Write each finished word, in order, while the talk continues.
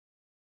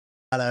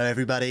Hello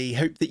everybody,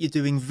 hope that you're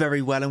doing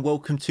very well and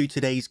welcome to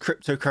today's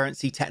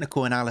cryptocurrency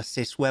technical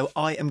analysis where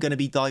I am going to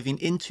be diving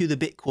into the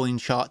Bitcoin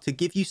chart to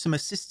give you some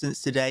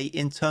assistance today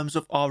in terms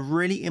of our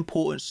really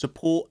important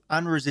support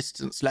and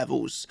resistance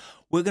levels.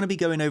 We're going to be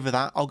going over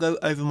that. I'll go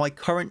over my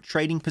current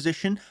trading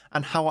position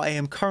and how I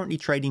am currently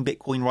trading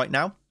Bitcoin right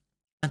now.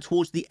 And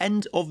towards the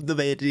end of the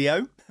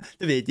video,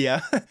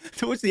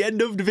 towards the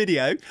end of the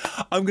video,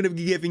 I'm going to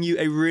be giving you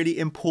a really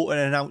important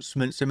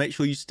announcement. So make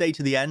sure you stay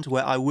to the end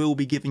where I will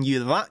be giving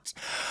you that.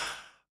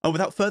 And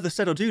without further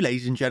ado,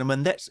 ladies and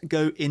gentlemen, let's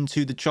go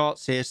into the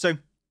charts here. So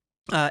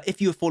if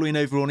you're following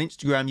over on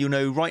Instagram, you'll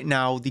know right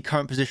now the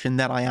current position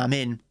that I am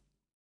in.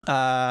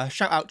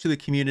 Shout out to the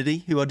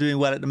community who are doing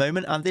well at the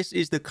moment, and this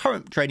is the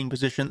current trading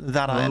position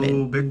that I am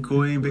in.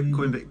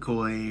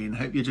 Bitcoin.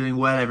 Hope you're doing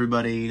well,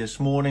 everybody. This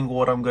morning,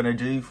 what I'm going to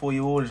do for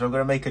you all is I'm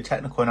going to make a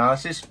technical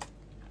analysis.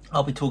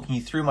 I'll be talking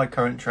you through my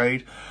current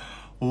trade,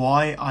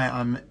 why I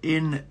am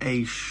in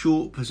a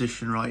short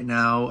position right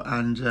now,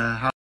 and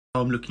how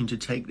I'm looking to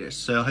take this.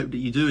 So I hope that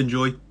you do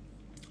enjoy.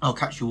 I'll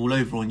catch you all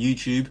over on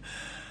YouTube,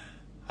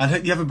 and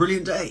hope you have a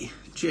brilliant day.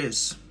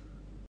 Cheers.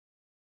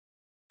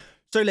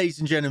 So, ladies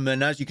and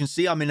gentlemen, as you can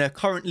see, I'm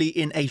currently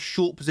in a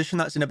short position.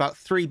 That's in about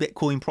 3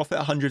 Bitcoin profit,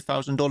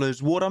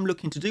 $100,000. What I'm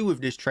looking to do with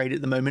this trade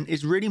at the moment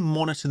is really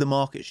monitor the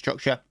market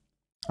structure.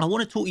 I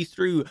want to talk you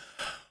through,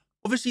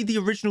 obviously, the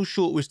original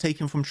short was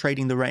taken from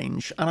trading the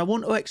range. And I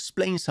want to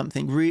explain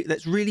something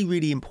that's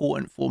really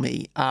important for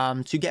me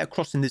to get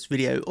across in this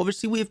video.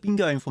 Obviously, we have been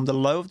going from the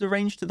low of the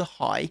range to the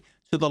high,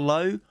 to the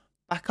low,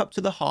 back up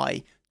to the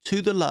high, to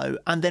the low,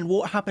 and then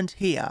what happened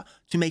here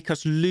to make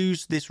us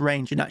lose this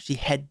range and actually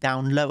head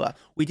down lower?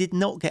 We did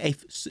not get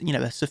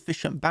a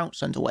sufficient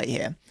bounce underway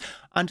here.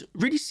 And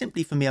really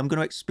simply for me, I'm going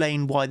to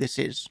explain why this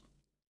is.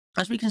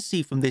 As we can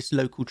see from this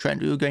local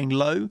trend, we were going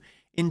low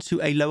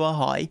into a lower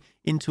high,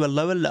 into a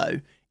lower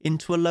low,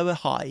 into a lower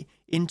high,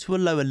 into a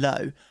lower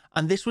low,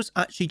 and this was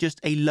actually just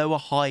a lower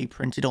high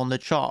printed on the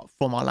chart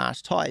from our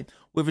last high.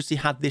 We obviously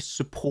had this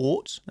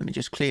support. Let me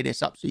just clear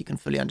this up so you can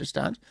fully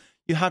understand.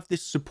 You have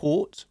this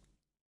support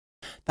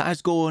that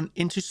has gone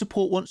into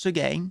support once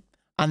again,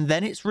 and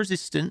then it's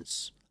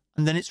resistance,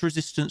 and then it's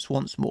resistance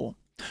once more.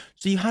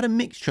 So you had a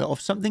mixture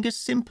of something as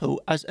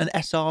simple as an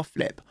SR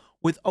flip,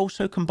 with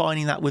also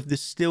combining that with the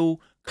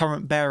still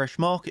current bearish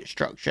market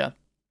structure,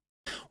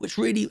 which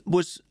really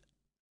was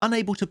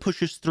unable to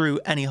push us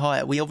through any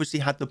higher. We obviously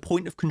had the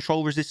point of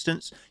control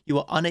resistance. You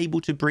were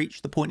unable to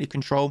breach the point of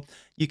control.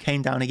 You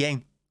came down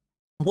again.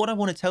 What I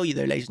want to tell you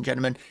though, ladies and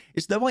gentlemen,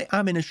 is though I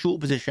am in a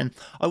short position,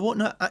 I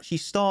want to actually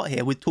start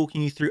here with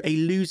talking you through a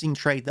losing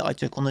trade that I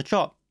took on the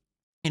chart.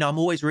 I'm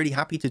always really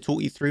happy to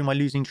talk you through my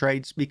losing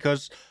trades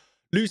because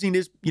losing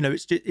is,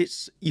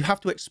 it's you have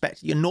to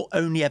expect you're not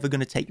only ever going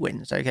to take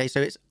wins, okay?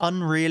 So it's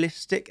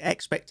unrealistic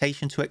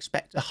expectation to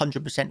expect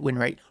 100% win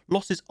rate.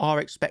 Losses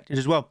are expected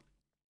as well.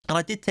 And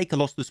I did take a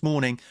loss this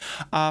morning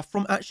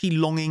from actually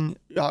longing,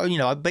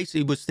 I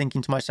basically was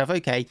thinking to myself,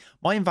 okay,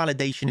 my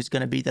invalidation is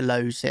going to be the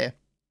lows here.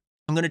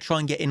 I'm going to try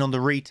and get in on the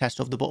retest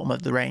of the bottom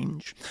of the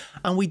range.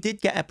 And we did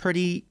get a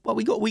pretty, well,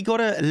 we got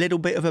a little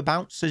bit of a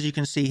bounce, as you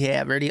can see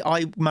here, really.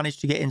 I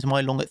managed to get into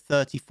my long at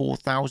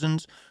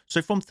 34,000.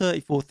 So from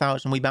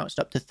 34,000, we bounced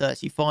up to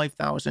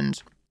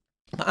 35,000.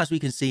 But as we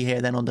can see here,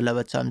 then on the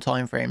lower term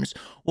timeframes,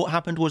 what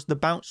happened was the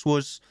bounce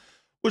was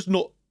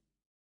not,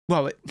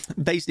 well, it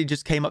basically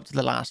just came up to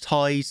the last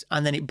highs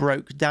and then it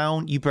broke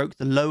down. You broke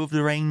the low of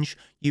the range,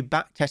 you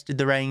back tested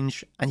the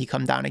range, and you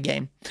come down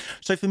again.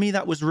 So for me,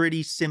 that was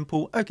really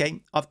simple.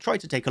 Okay, I've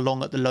tried to take a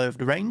long at the low of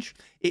the range.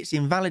 It's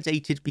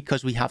invalidated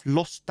because we have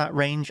lost that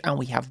range and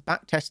we have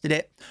back tested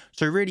it.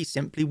 So really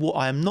simply, what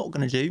I am not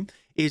going to do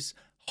is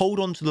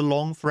hold on to the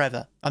long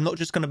forever. I'm not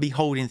just going to be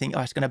holding and think,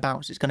 oh, it's going to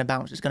bounce, it's going to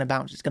bounce, it's going to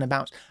bounce, it's going to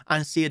bounce,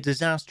 and see a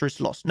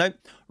disastrous loss. No,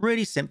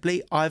 really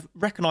simply, I've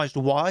recognized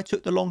why I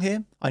took the long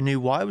here. I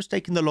knew why I was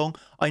taking the long.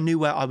 I knew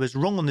where I was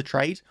wrong on the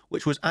trade,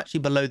 which was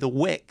actually below the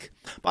wick.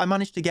 But I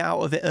managed to get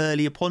out of it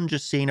early upon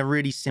just seeing a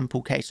really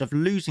simple case of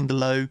losing the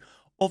low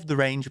of the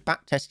range,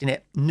 back testing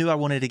it, knew I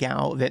wanted to get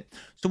out of it.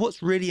 So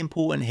what's really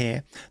important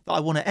here that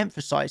I want to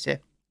emphasize here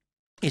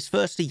is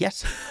firstly,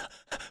 yes,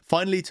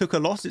 finally took a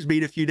loss. It's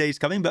been a few days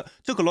coming, but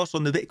took a loss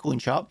on the Bitcoin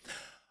chart.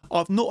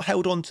 I've not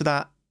held on to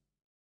that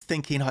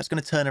thinking, oh, it's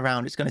going to turn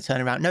around, it's going to turn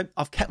around. No,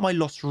 I've kept my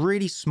loss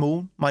really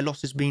small. My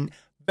loss has been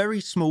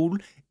very small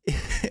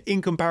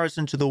in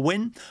comparison to the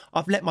win.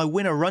 I've let my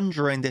winner run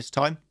during this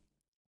time,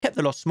 kept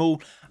the loss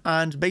small,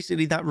 and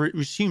basically that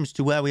resumes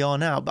to where we are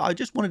now. But I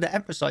just wanted to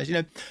emphasize,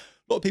 a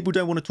lot of people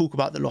don't want to talk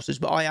about the losses,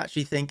 but I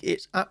actually think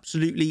it's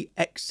absolutely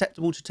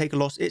acceptable to take a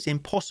loss. It's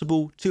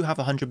impossible to have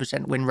a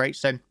 100% win rate.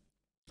 So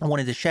I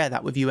wanted to share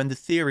that with you and the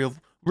theory of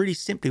really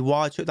simply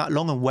why I took that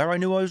long and where I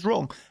knew I was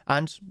wrong.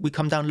 And we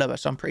come down lower.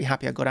 So I'm pretty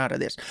happy I got out of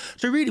this.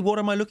 So really, what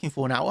am I looking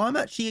for now? I'm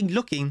actually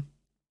looking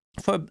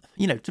for,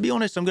 to be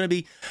honest, I'm going to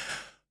be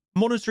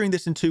monitoring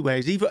this in two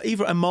ways.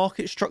 Either a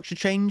market structure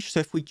change.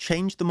 So if we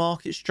change the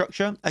market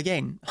structure,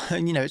 again,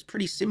 it's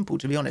pretty simple,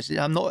 to be honest.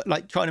 I'm not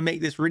like trying to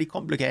make this really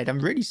complicated. I'm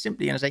really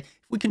simply going to say,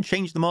 if we can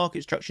change the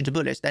market structure to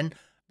bullish, then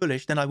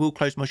bullish, then I will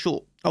close my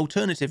short.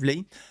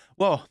 Alternatively,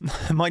 well,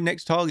 my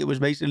next target was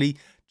basically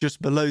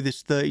just below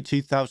this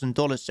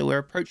 $32,000. So we're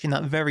approaching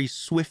that very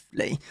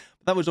swiftly.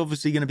 That was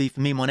obviously going to be, for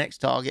me, my next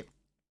target.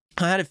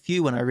 I had a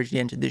few when I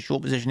originally entered this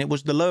short position. It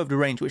was the low of the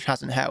range, which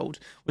hasn't held.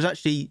 It was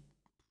actually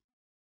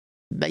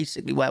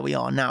basically where we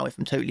are now, if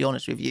I'm totally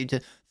honest with you, to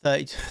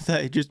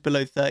 30 just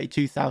below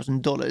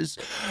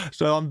 $32,000.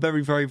 So I'm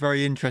very, very,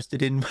 very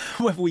interested in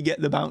whether we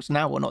get the bounce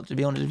now or not, to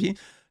be honest with you.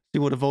 See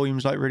what the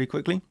volume's like really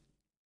quickly.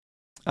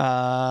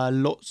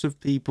 Lots of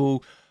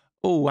people.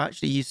 Oh,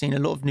 actually, you've seen a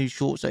lot of new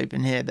shorts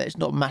open here, but it's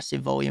not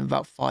massive volume,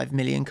 about 5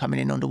 million coming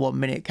in under 1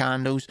 minute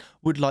candles.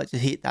 Would like to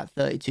hit that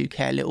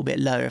 32k a little bit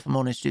lower, if I'm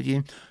honest with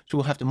you. So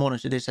we'll have to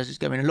monitor this as it's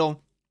going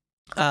along.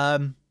 Yeah,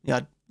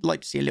 I'd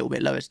like to see a little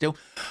bit lower still.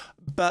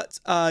 But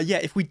yeah,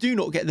 if we do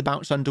not get the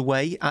bounce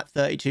underway at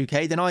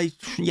 32k, then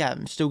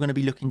I'm still going to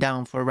be looking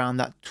down for around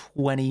that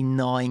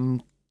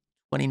 29k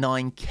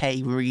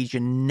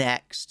region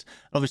next.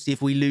 Obviously,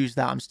 if we lose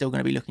that, I'm still going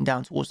to be looking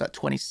down towards that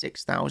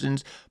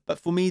 26,000. But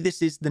for me,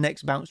 this is the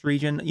next bounce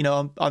region. You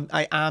know,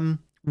 I am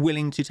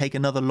willing to take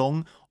another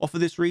long off of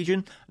this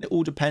region. It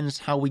all depends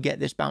how we get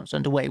this bounce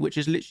underway, which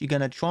is literally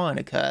going to try and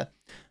occur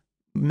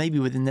maybe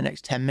within the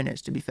next 10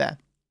 minutes, to be fair.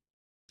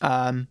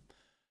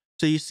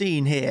 So you're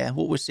seeing here,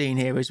 what we're seeing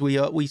here is we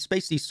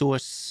basically saw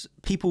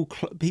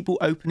people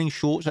opening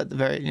shorts at the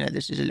very, you know,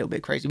 this is a little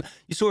bit crazy, but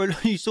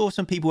you saw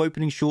some people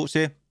opening shorts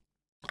here.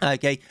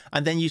 Okay,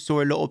 and then you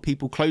saw a lot of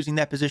people closing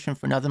their position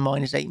for another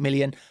minus 8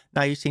 million.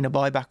 Now you've seen a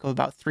buyback of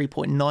about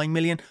 3.9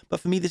 million. But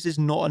for me, this is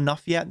not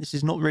enough yet. This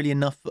is not really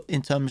enough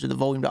in terms of the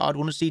volume that I'd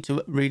want to see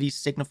to really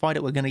signify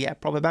that we're going to get a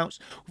proper bounce.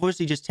 We've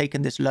obviously just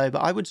taken this low,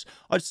 but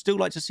I'd still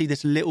like to see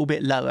this a little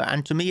bit lower.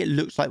 And to me, it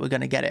looks like we're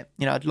going to get it.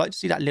 You know, I'd like to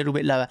see that a little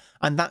bit lower,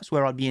 and that's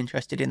where I'd be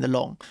interested in the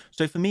long.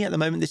 So for me at the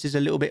moment, this is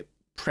a little bit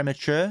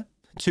premature,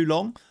 too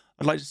long.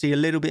 I'd like to see a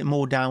little bit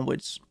more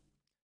downwards.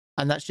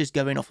 And that's just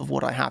going off of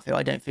what I have here.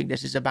 I don't think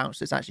this is a bounce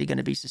that's actually going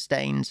to be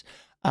sustained.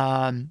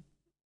 I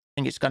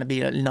think it's going to be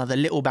another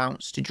little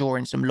bounce to draw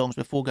in some longs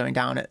before going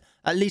down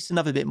at least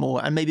another bit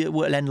more. And maybe it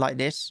will end like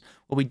this,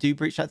 where we do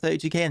breach that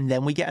 32k and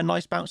then we get a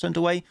nice bounce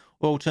underway.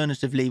 Or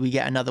alternatively, we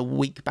get another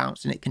weak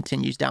bounce and it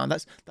continues down.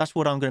 That's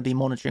what I'm going to be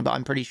monitoring. But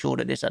I'm pretty sure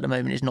that this at the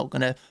moment is not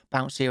going to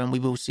bounce here, and we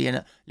will see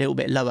a little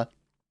bit lower.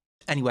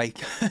 Anyway,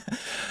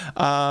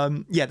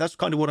 yeah, that's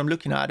kind of what I'm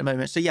looking at the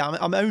moment. So yeah,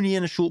 I'm only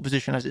in a short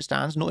position as it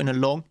stands, not in a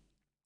long.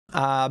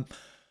 The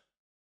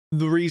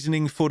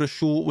reasoning for the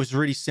short was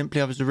really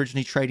simply I was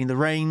originally trading the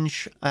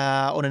range.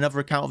 On another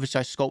account, obviously,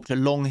 I scalped a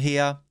long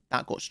here.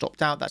 That got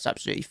stopped out. That's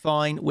absolutely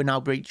fine. We're now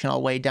breaching our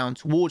way down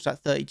towards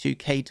that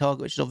 32k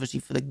target, which is obviously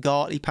for the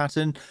Gartley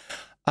pattern.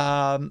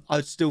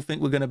 I still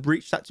think we're going to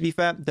breach that, to be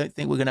fair. Don't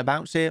think we're going to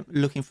bounce here.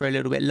 Looking for a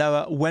little bit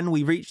lower. When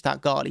we reach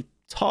that Gartley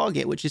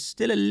target, which is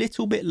still a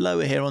little bit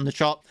lower here on the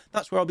chart,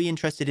 that's where I'll be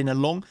interested in a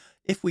long.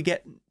 If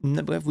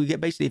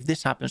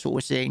this happens, what we're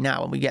seeing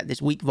now, and we get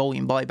this weak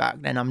volume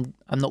buyback, then I'm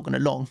not going to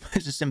long.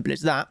 It's as simple as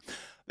that.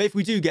 But if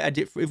we do get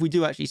if we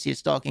do actually see a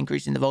stark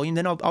increase in the volume,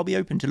 then I'll be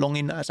open to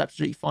longing. That's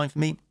absolutely fine for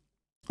me.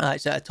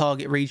 It's at a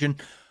target region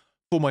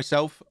for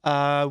myself.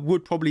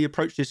 Would probably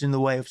approach this in the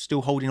way of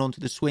still holding on to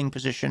the swing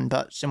position,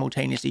 but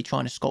simultaneously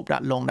trying to sculpt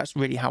that long. That's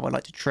really how I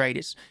like to trade.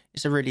 It's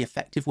a really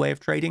effective way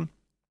of trading.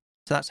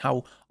 So that's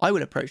how I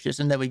would approach this.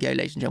 And there we go,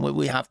 ladies and gentlemen.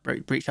 We have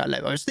breached that low.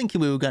 I was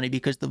thinking we were going to,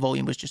 because the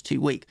volume was just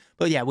too weak.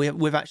 But yeah,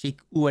 we've actually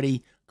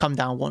already come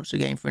down once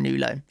again for a new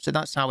low. So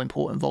that's how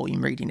important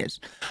volume reading is.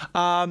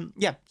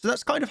 Yeah, so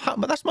that's kind of how,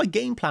 but that's my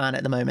game plan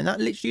at the moment. That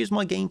literally is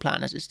my game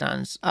plan as it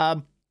stands.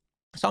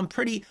 So I'm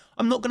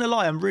not going to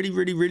lie, I'm really,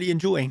 really, really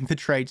enjoying the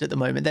trades at the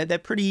moment. They're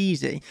pretty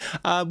easy.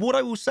 What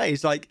I will say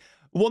is, like,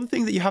 one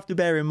thing that you have to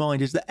bear in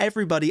mind is that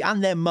everybody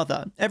and their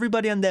mother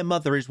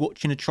is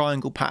watching a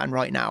triangle pattern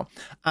right now.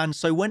 And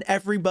so when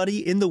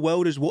everybody in the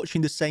world is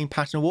watching the same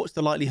pattern, what's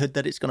the likelihood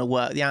that it's going to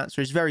work? The answer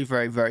is very,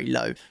 very, very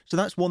low. So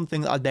that's one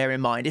thing that I'd bear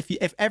in mind.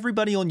 If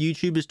everybody on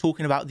YouTube is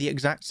talking about the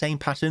exact same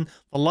pattern,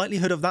 the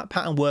likelihood of that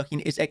pattern working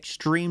is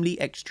extremely,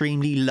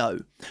 extremely low.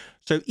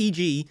 So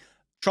e.g.,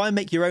 try and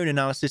make your own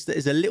analysis that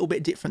is a little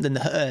bit different than the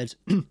herd.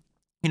 You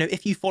know,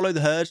 if you follow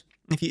the herd,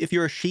 if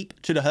you're a sheep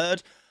to the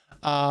herd,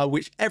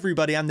 which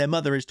everybody and their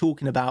mother is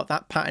talking about,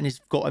 that pattern has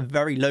got a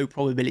very low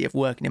probability of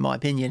working, in my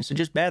opinion. So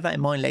just bear that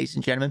in mind, ladies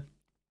and gentlemen.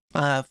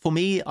 For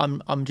me,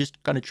 I'm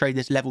just going to trade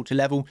this level to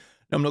level.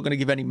 I'm not going to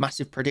give any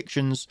massive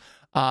predictions.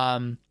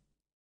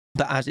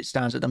 But as it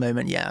stands at the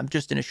moment, yeah, I'm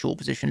just in a short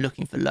position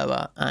looking for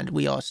lower, and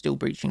we are still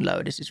breaching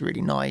lower. This is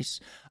really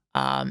nice.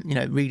 You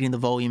know, reading the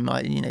volume,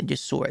 I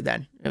just saw it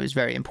then. It was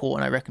very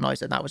important. I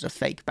recognized that that was a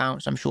fake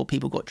bounce. I'm sure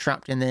people got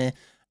trapped in there.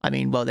 I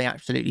mean, well, they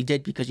absolutely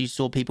did, because you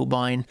saw people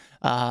buying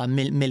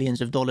millions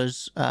of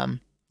dollars.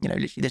 You know,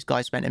 literally this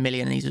guy spent $1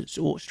 million and he's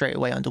straight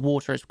away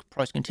underwater as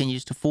price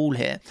continues to fall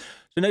here.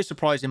 So no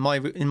surprise in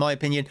my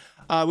opinion.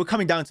 We're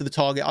coming down to the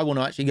target. I want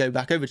to actually go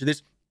back over to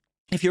this.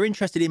 If you're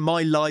interested in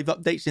my live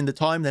updates in the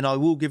time, then I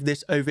will give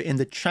this over in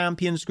the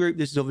Champions group.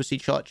 This is obviously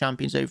Chart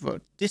Champions over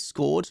at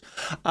Discord,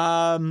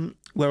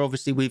 where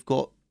obviously we've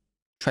got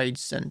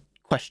trades and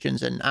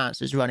questions and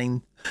answers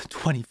running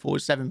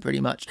 24/7 pretty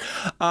much.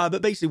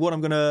 But basically what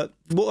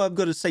I've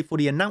got to say for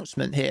the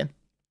announcement here,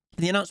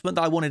 the announcement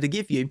that I wanted to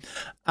give you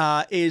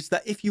is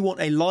that if you want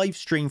a live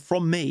stream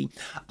from me,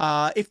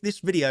 if this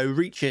video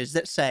reaches,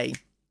 let's say,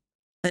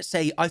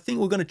 I think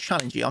we're going to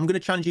challenge you. I'm going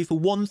to challenge you for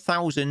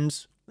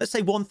 1,000, let's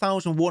say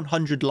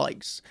 1,100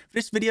 likes. If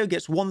this video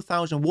gets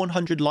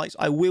 1,100 likes,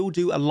 I will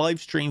do a live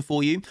stream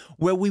for you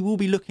where we will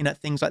be looking at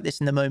things like this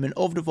in the moment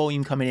of the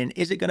volume coming in.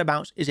 Is it going to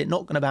bounce? Is it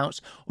not going to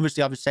bounce?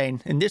 Obviously, I was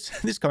saying in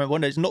this current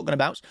window, it's not going to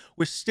bounce.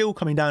 We're still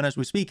coming down as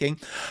we're speaking.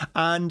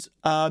 And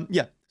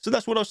yeah, so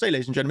that's what I'll say,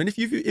 ladies and gentlemen. If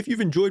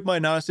you've enjoyed my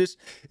analysis,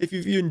 if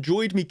you've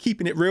enjoyed me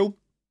keeping it real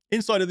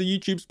inside of the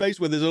YouTube space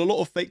where there's a lot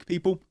of fake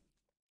people,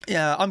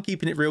 yeah, I'm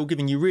keeping it real,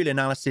 giving you real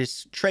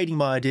analysis, trading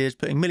my ideas,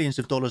 putting millions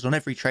of dollars on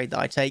every trade that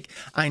I take,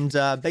 and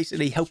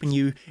basically helping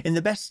you in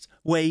the best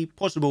way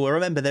possible.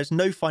 Remember, there's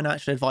no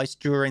financial advice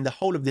during the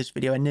whole of this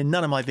video, and in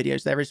none of my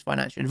videos there is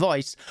financial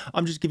advice.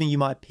 I'm just giving you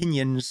my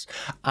opinions.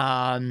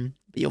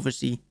 But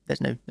obviously,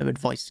 there's no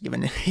advice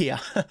given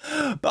here.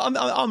 But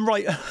I'm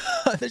right.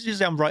 Let's just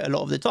say I'm right a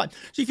lot of the time.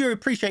 So if you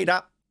appreciate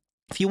that,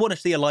 if you want to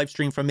see a live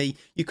stream from me,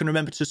 you can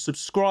remember to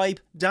subscribe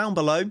down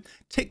below,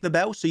 tick the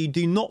bell so you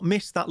do not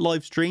miss that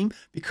live stream,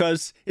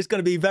 because it's going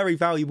to be very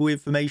valuable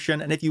information.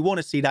 And if you want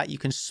to see that, you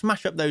can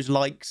smash up those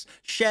likes,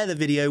 share the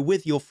video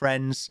with your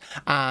friends,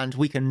 and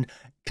we can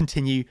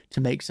continue to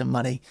make some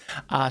money.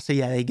 So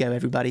yeah, there you go,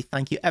 everybody.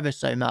 Thank you ever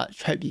so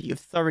much. Hope you've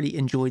thoroughly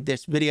enjoyed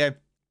this video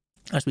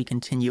as we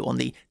continue on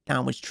the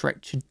downwards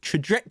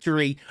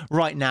trajectory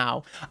right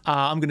now.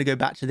 I'm going to go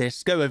back to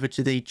this, go over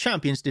to the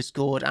Champions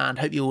Discord, and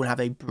hope you all have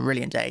a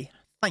brilliant day.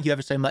 Thank you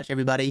ever so much,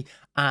 everybody,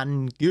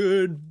 and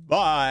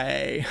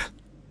goodbye.